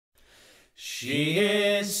She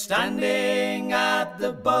is standing at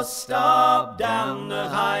the bus stop down the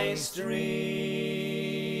high street,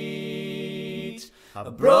 a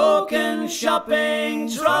broken shopping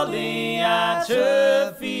trolley at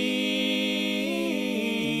her feet.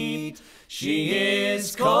 She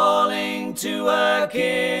is calling to her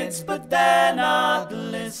kids, but they're not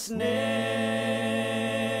listening.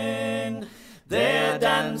 They're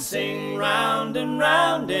dancing round and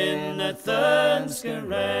round in the Thurnscoe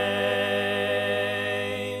rain.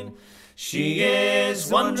 She is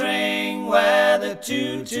wondering where the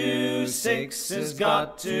 226 has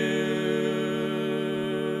got to.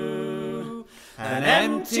 An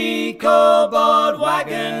empty cardboard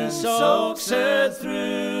wagon soaks her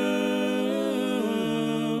through,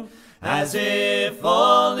 as if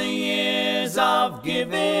all the years of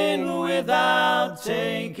giving without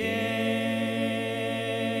taking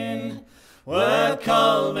were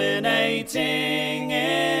culminating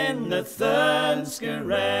in the Thurnscoe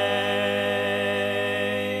rain.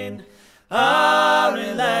 Ah,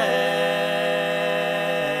 Elaine,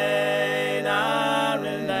 ah,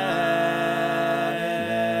 Elaine,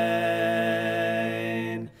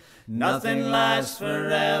 nothing lasts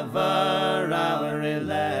forever, our Elaine.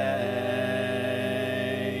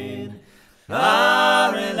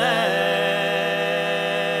 Ah, Elaine,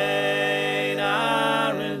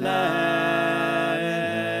 ah, Elaine,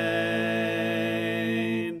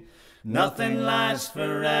 nothing lasts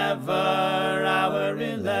forever, our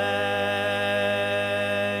Elaine.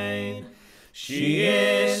 She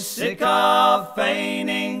is sick of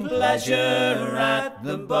feigning pleasure at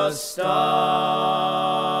the bus stop,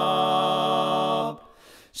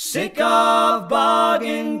 sick of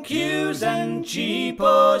bargain queues and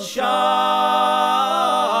cheapo shops.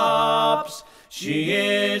 She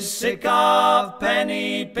is sick of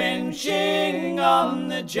penny pinching on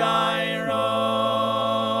the gyro,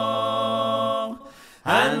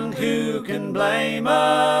 and who can blame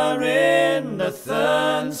her in the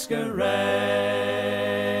Thurnscoe rain?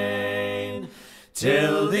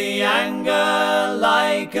 Till the anger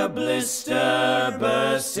like a blister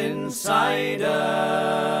bursts inside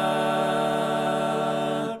her.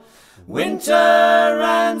 Winter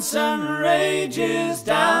ransom rages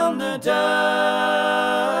down the Dern.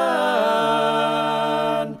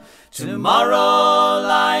 Tomorrow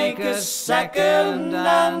like a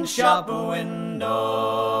second-hand shop window,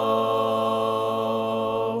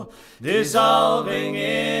 dissolving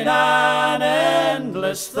in an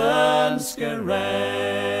endless Thurnscoe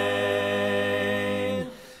rain.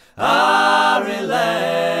 Ah, Elaine,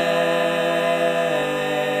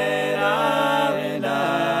 ah,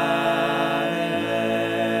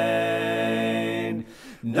 Elaine,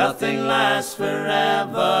 nothing lasts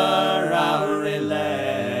forever, our Elaine.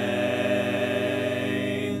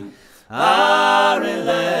 Ah, Elaine,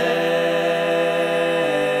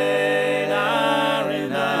 ah,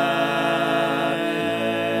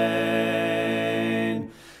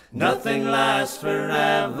 Elaine, nothing lasts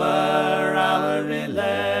forever, our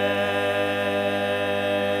Elaine.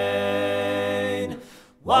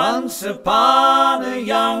 Once upon a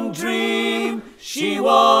young dream, she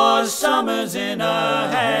wore summers in her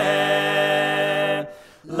hair.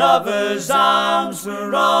 Lovers' arms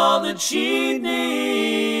were all that she'd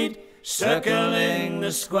need, circling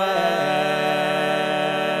the square.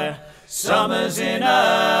 Summers in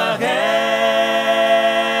her hair.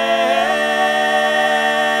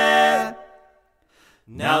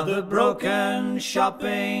 Now the broken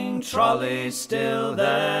shopping trolley's still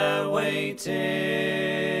there waiting.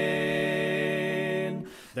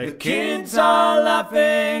 The kids are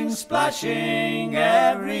laughing, splashing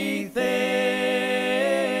everything.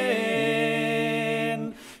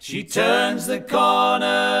 She turns the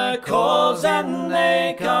corner, calls, and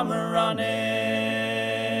they come running.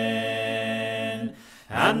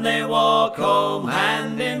 And they walk home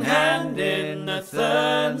hand in hand in the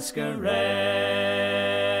Thurnscoe rain.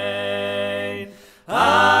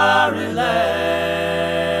 Ah, Elaine,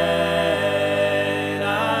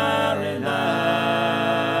 ah, Elaine,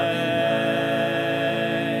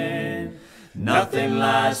 nothing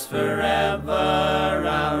lasts forever,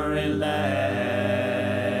 our Elaine.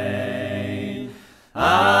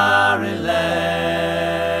 Ah, Elaine,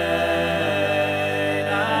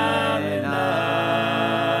 ah,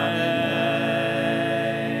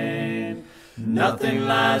 Elaine, nothing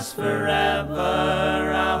lasts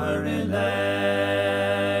forever, our Elaine.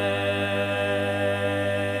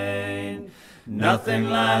 Nothing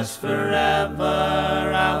lasts forever,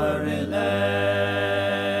 our Elaine.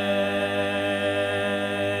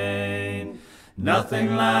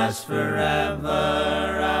 Nothing lasts forever,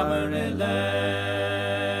 our Elaine.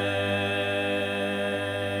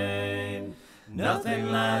 Nothing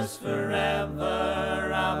lasts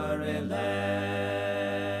forever, Avery Lane.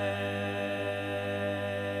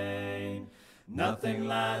 Nothing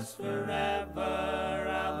lasts forever,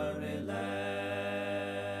 Avery Lane.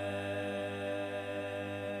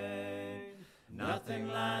 Nothing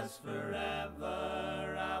lasts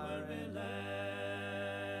forever, Avery Lane.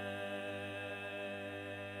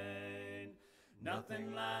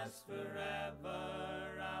 Nothing lasts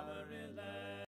forever, Avery Lane.